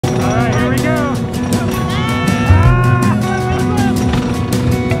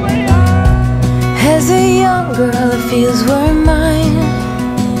fields were mine.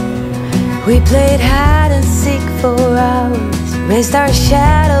 We played hide and seek for hours, raised our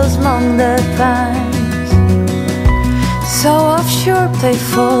shadows among the pines. So offshore,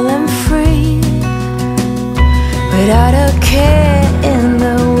 playful and free, without a care in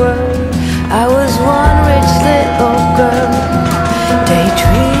the world. I was one rich little girl,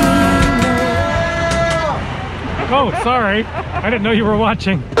 daydreaming. Oh, sorry. I didn't know you were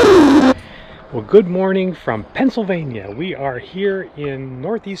watching. Well, good morning from Pennsylvania. We are here in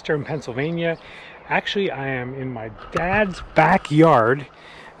northeastern Pennsylvania. Actually, I am in my dad's backyard.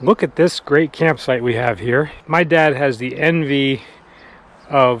 Look at this great campsite we have here. My dad has the envy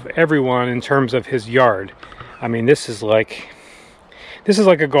of everyone in terms of his yard. I mean, this is like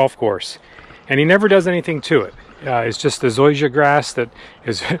a golf course, and he never does anything to it. It's just the zoysia grass that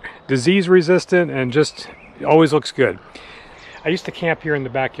is disease resistant and just always looks good. I used to camp here in the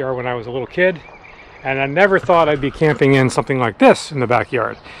backyard when I was a little kid, and I never thought I'd be camping in something like this in the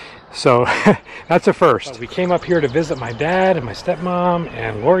backyard. So that's a first. We came up here to visit my dad and my stepmom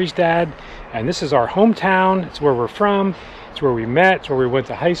and Lori's dad, and this is our hometown. It's where we're from. It's where we met. It's where we went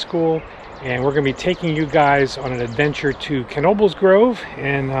to high school, and we're going to be taking you guys on an adventure to Knoebels Grove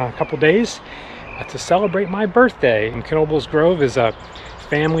in a couple days to celebrate my birthday. And Knoebels Grove is a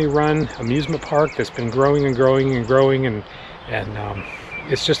family-run amusement park that's been growing and growing and growing, and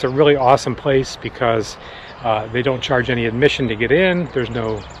it's just a really awesome place because they don't charge any admission to get in. There's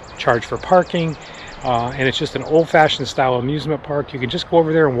no charge for parking, and it's just an old-fashioned style amusement park. You can just go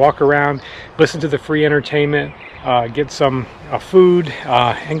over there and walk around, listen to the free entertainment, get some food,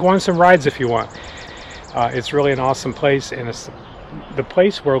 and go on some rides if you want. It's really an awesome place, and it's the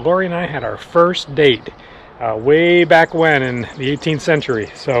place where Lorie and I had our first date way back when in the 18th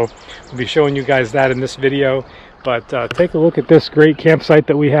century. So we'll be showing you guys that in this video. But take a look at this great campsite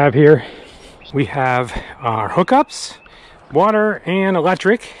that we have here. We have our hookups, water and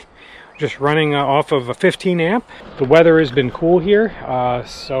electric, just running off of a 15 amp. The weather has been cool here,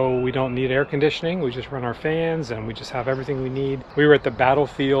 so we don't need air conditioning. We just run our fans and we just have everything we need. We were at the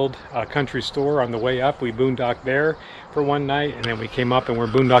Battlefield country store on the way up. We boondocked there for one night, and then we came up and we're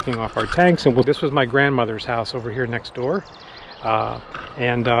boondocking off our tanks. And this was my grandmother's house over here next door.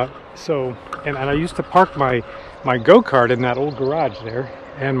 And I used to park my go-kart in that old garage there,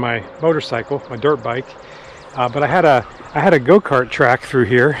 and my motorcycle, my dirt bike. But I had a go-kart track through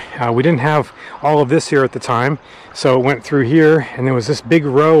here. We didn't have all of this here at the time, so it went through here, and there was this big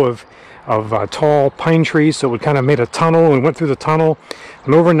row of tall pine trees, so it kind of made a tunnel and went through the tunnel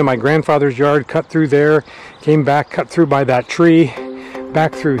and over into my grandfather's yard, cut through there, came back, cut through by that tree,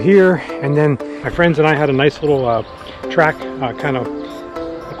 back through here, and then my friends and I had a nice little track,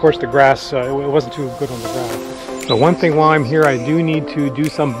 of course the grass, it wasn't too good on the ground. So one thing while I'm here, I do need to do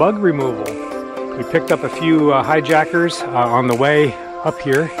some bug removal. We picked up a few hijackers on the way up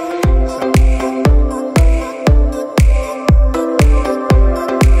here.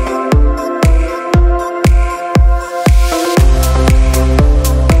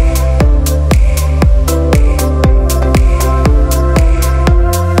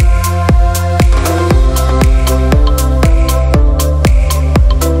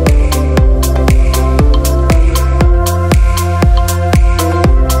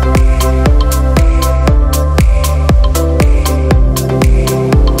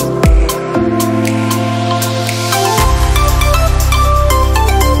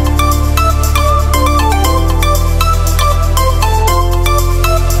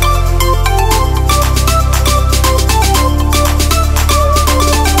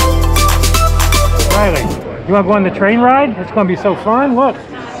 You want to go on the train ride? It's going to be so fun. Look.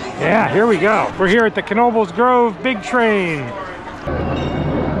 Yeah, here we go. We're here at the Knoebels Grove big train.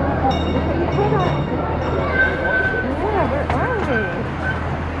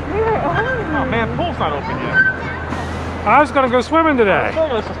 Oh man, pool's not open yet. I was going to go swimming today.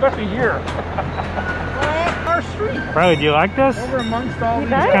 Especially here. Our street. Riley, do you like this? Over amongst all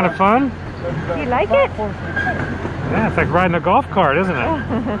these. It's kind of fun. Do you like it? Yeah, it's like riding a golf cart, isn't it?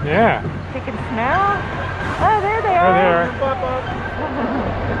 Yeah. You can smell. Oh, there they are. There they are.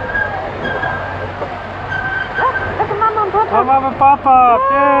 Look at Mama and Papa. Oh, Mama and Papa.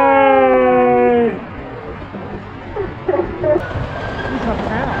 Yay!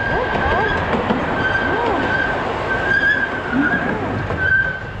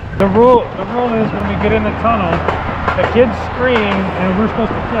 The rule is when we get in the tunnel, the kids scream and we're supposed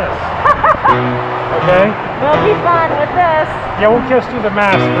to kiss. Okay? It'll be fun with this. Yeah, we'll kiss through the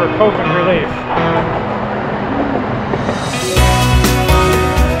mask for COVID relief.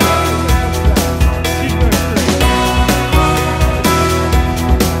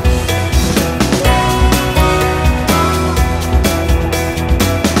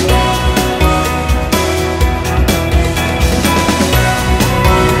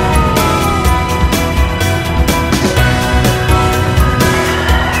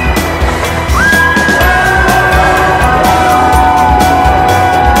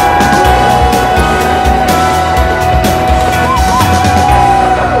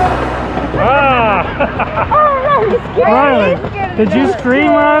 scary. Riley, did you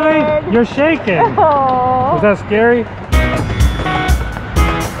scream, Riley? You're shaking. Oh. Was that scary?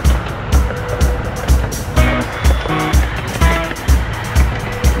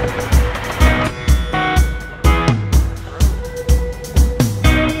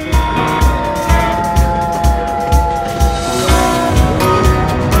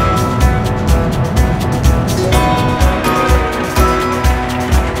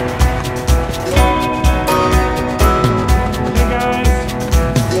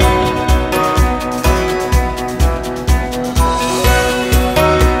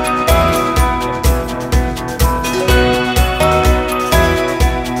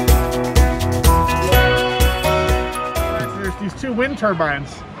 Wind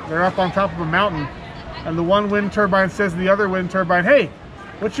turbines. They're up on top of a mountain, and the one wind turbine says to the other wind turbine, "Hey,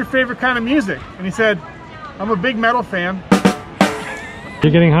 what's your favorite kind of music?" And he said, "I'm a big metal fan."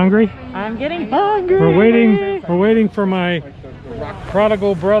 You're getting hungry? I'm getting hungry. We're waiting for my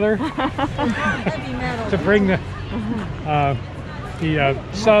prodigal brother to bring the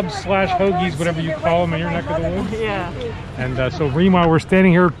subs slash hoagies, whatever you call them in your neck of the woods. Yeah. And so meanwhile, we're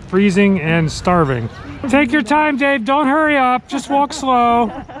standing here freezing and starving. Take your time, Dave. Don't hurry up. Just walk slow.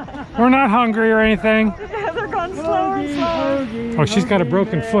 We're not hungry or anything. They're going slower and slower. Oh, she's got a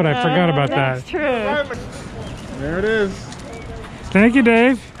broken foot. I forgot about That's that. true. There it is. Thank you,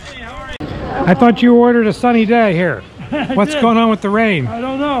 Dave. I thought you ordered a sunny day here. What's going on with the rain? I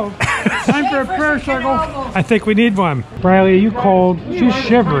don't know. Time for a prayer circle. I think we need one. Riley, are you cold? She's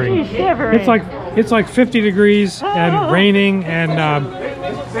shivering. She's shivering. It's like 50 degrees and raining, and I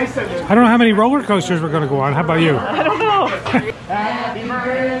don't know how many roller coasters we're going to go on. How about you? I don't know. Happy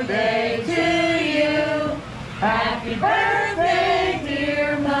birthday to you. Happy birthday,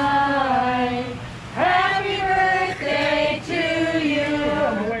 dear mine. Happy birthday to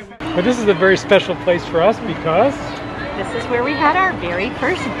you. But this is a very special place for us because... This is where we had our very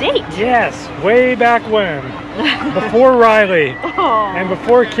first date. Yes, way back when. Before Riley. Oh. And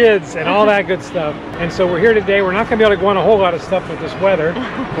before kids and all that good stuff. And so we're here today. We're not going to be able to go on a whole lot of stuff with this weather,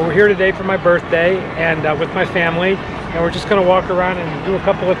 but we're here today for my birthday and with my family. And we're just going to walk around and do a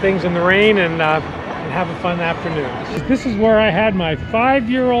couple of things in the rain and have a fun afternoon. This is where I had my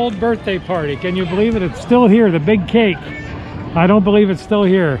 5-year-old birthday party. Can you believe it? It's still here, the big cake. I don't believe it's still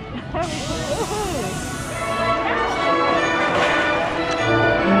here.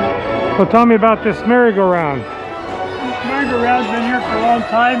 So tell me about this merry-go-round. This merry-go-round's been here for a long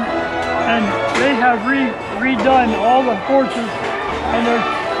time, and they have redone all the horses, and there's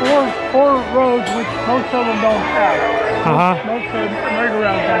four roads which most of them don't have. Most of the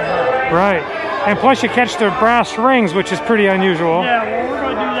merry-go-rounds don't have. Right. And plus you catch the brass rings, which is pretty unusual. Yeah, well, we're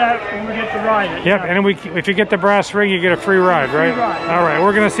going to do that when we get to ride it. Yep, and then if you get the brass ring, you get a free ride, right? Free ride. All right,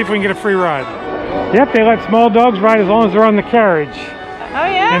 we're going to see if we can get a free ride. Yep, they let small dogs ride as long as they're on the carriage. Oh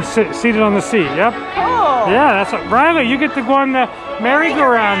yeah? And seated on the seat, yep. Cool. Yeah, that's what, Riley, you get to go on the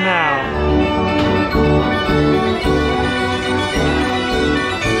merry-go-round now.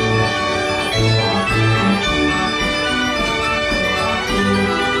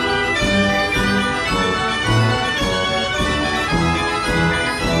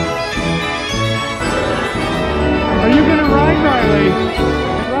 Are you gonna ride, Riley?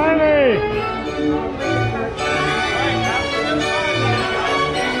 Riley!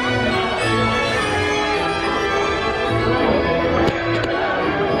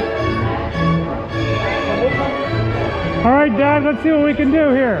 All right, Dad, let's see what we can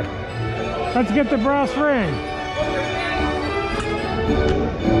do here. Let's get the brass ring.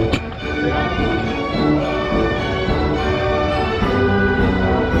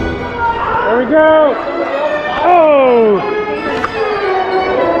 There we go. Oh!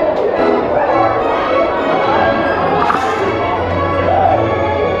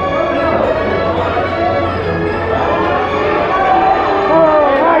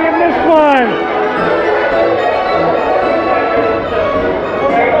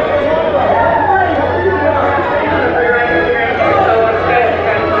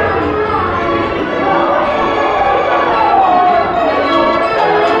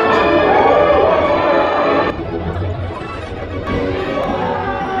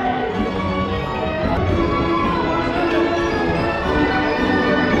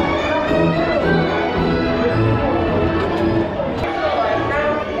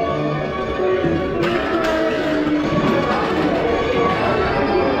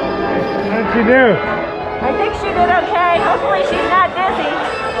 You do? I think she did okay. Hopefully she's not dizzy.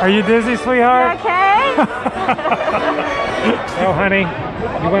 Are you dizzy, sweetheart? You okay? Well, honey,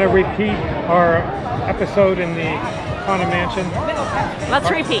 you want to repeat our episode in the Haunted Mansion? Let's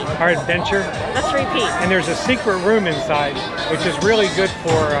repeat. Our adventure? Let's repeat. And there's a secret room inside, which is really good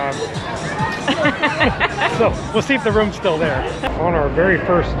for... so we'll see if the room's still there. On our very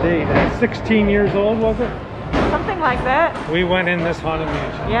first date at 16 years old, was it? Something like that. We went in this Haunted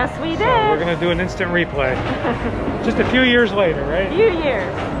Mansion. Yes, we did. So we're going to do an instant replay. Just a few years later, right? A few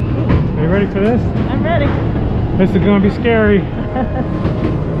years. Are you ready for this? I'm ready. This is going to be scary.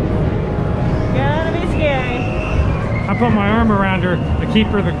 Gonna be scary. I put my arm around her to keep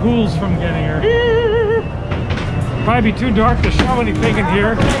her the ghouls from getting her. Probably be too dark to show anything in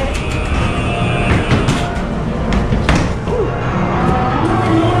here.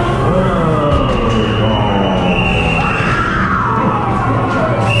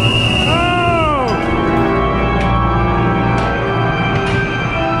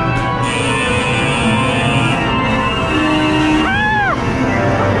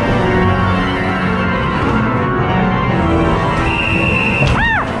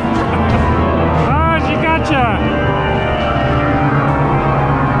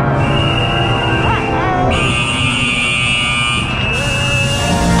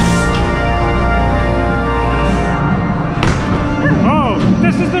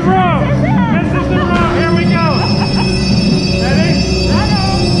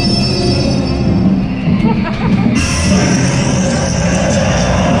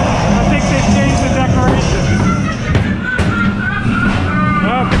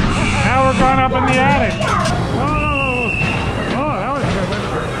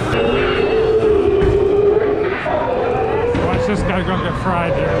 This guy's gonna get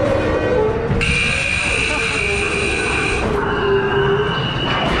fried here.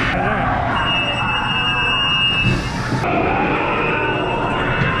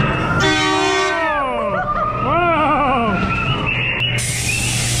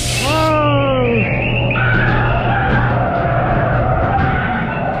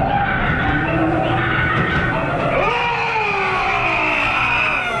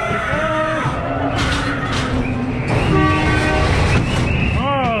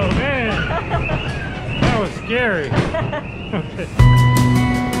 Scary. Okay.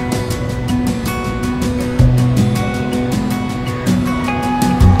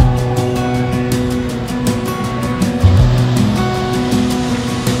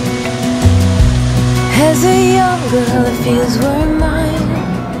 As a young girl, the fields were mine.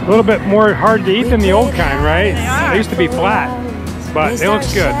 A little bit more hard to eat than the old kind, right? They used to be flat, but it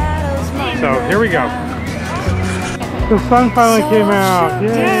looks good. So here we go. The sun finally came out.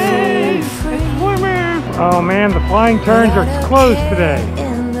 Yay! It's warmer. Oh man, the flying turns are closed today.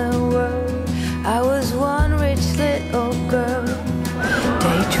 I was one rich little girl,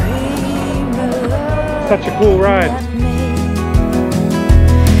 daydreamer. Such a cool ride.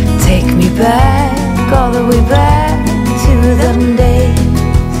 Take me back, all the way back to them days,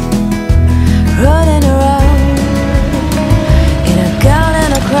 running around in a gown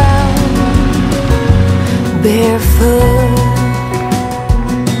and a crown, barefoot.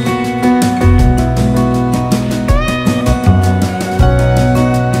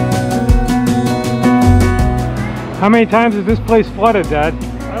 How many times has this place flooded, Dad?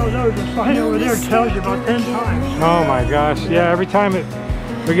 I don't know, the sign over there tells you about 10 times. Oh my gosh, yeah, every time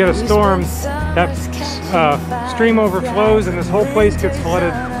we get a storm, that stream overflows and this whole place gets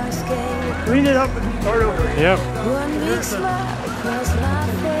flooded. Clean it up and start over. Yep.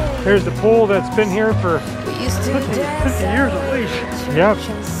 Here's the pool that's been here for 50 years at least. Yep.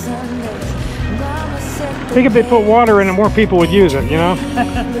 I think if they put water in it, more people would use it, you know?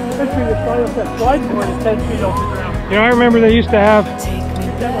 Especially the slide up that slide board is 10 feet off the ground. You know, I remember they used to have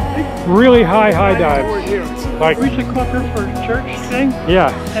really high dives. Like, we used to go up there for a church thing.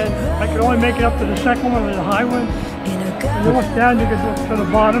 Yeah. And I could only make it up to the second one, the high one. And you look down, you could look to the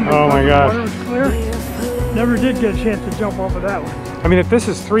bottom. Oh my gosh. The water was clear. Never did get a chance to jump off of that one. I mean, if this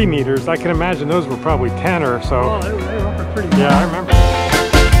is 3 meters, I can imagine those were probably 10 or so. Oh, they were up there pretty good. Yeah, I remember.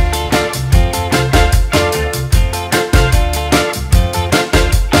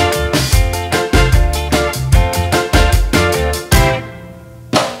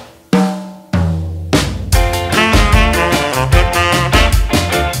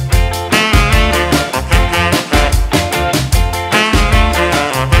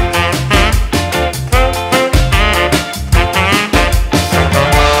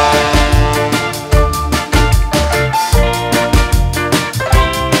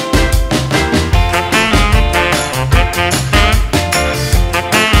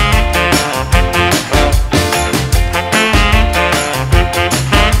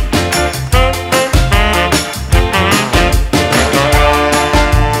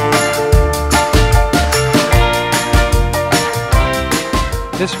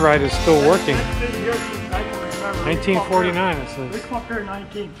 This ride is still working. It's been here since I can remember. 1949 it We says. come up here in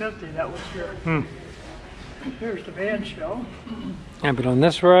 1950, that was here. Here's the band show. I've been on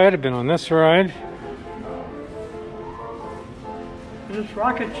this ride, I've been on this ride. This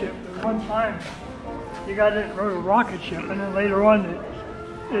rocket ship, at one time, you got it rode a rocket ship, and then later on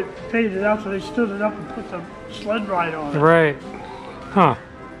it faded out, so they stood it up and put the sled ride on it. Right. Huh.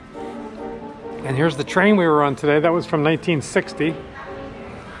 And here's the train we were on today. That was from 1960.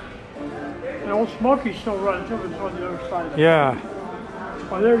 And Old Smoky still running too, it's on the other side. Yeah.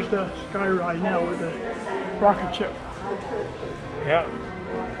 Well, there's the sky ride now with the rocket ship. Yeah.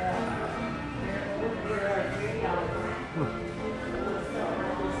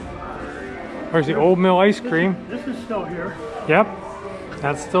 There's the Old Mill ice cream. This is still here. Yep.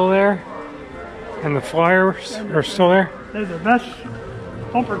 That's still there. And the flyers are still there. They're the best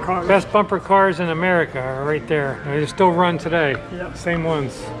bumper cars. Best bumper cars in America are right there. And they still run today. Yep. Same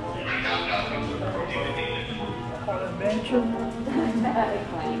ones. Haunted Mansion.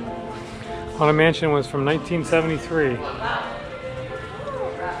 Haunted Mansion was from 1973.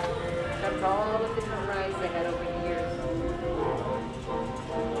 That's all the different rides they had over the years.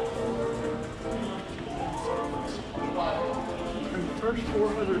 And the first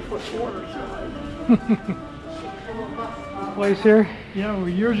 400-foot water slide. Place here? Yeah, well,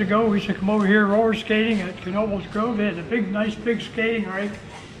 years ago we used to come over here roller skating at Knoebels Grove. They had a nice big skating rink.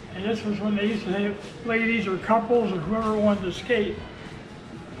 And this was when they used to have ladies or couples or whoever wanted to skate.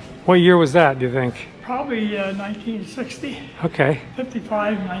 What year was that, do you think? Probably 1960, Okay.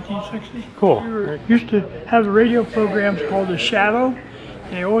 55, 1960. Cool. We used to have radio programs called The Shadow.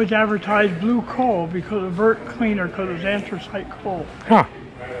 And they always advertised blue coal because of Vert Cleaner, because it was anthracite coal. Huh.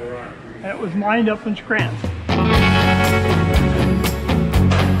 And it was mined up in Scranton.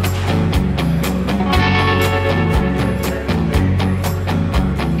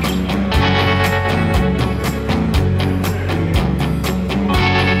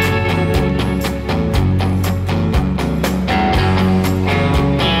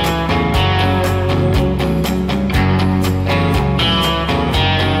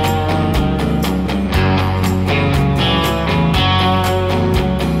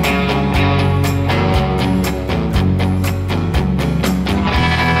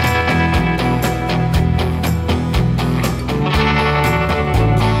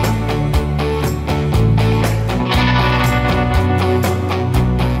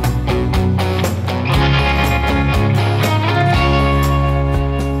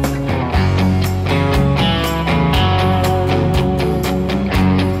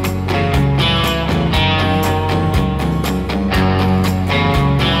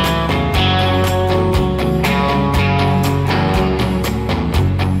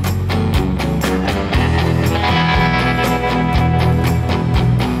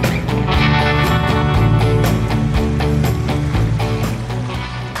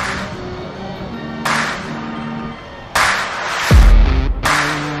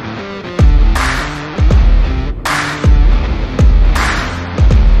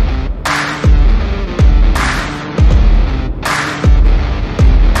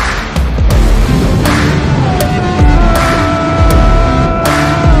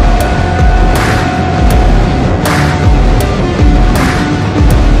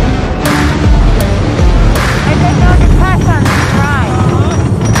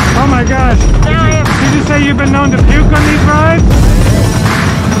 You've been known to puke on these rides?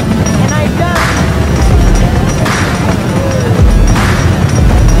 And I've done.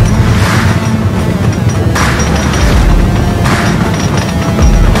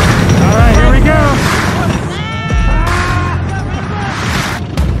 All right, here we go.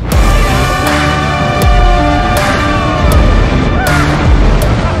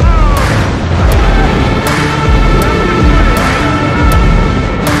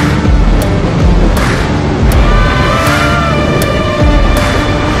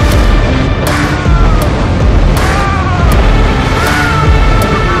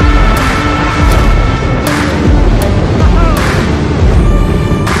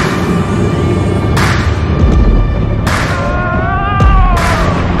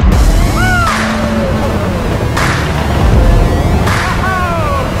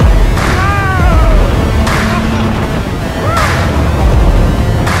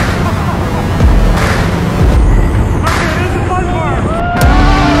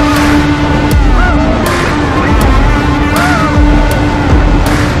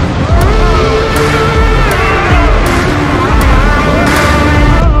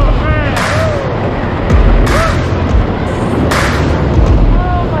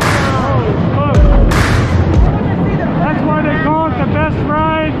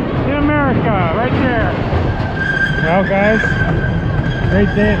 ride in America, right there. Well, guys,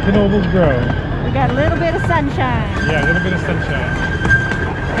 great day at Knoebels Grove. We got a little bit of sunshine. Yeah, a little bit of sunshine.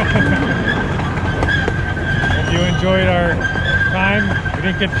 Hope you enjoyed our time. We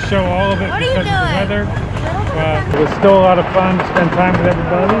didn't get to show all of it because of the weather. But it was still a lot of fun to spend time with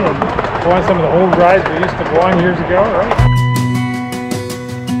everybody and go on some of the old rides we used to go on years ago, right?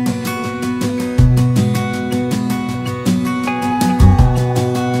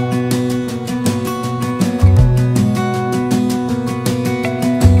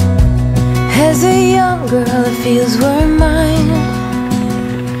 As a young girl, the fields were mine.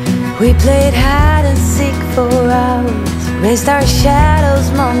 We played hide and seek for hours, raised our shadows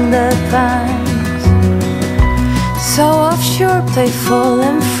among the pines. So offshore, playful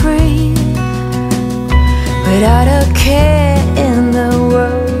and free, without a care in the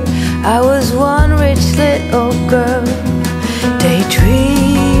world. I was one rich little girl,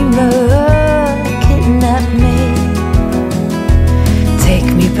 daydreamer, kidnap me, take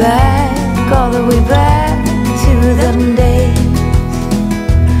me back, all the way back to them days.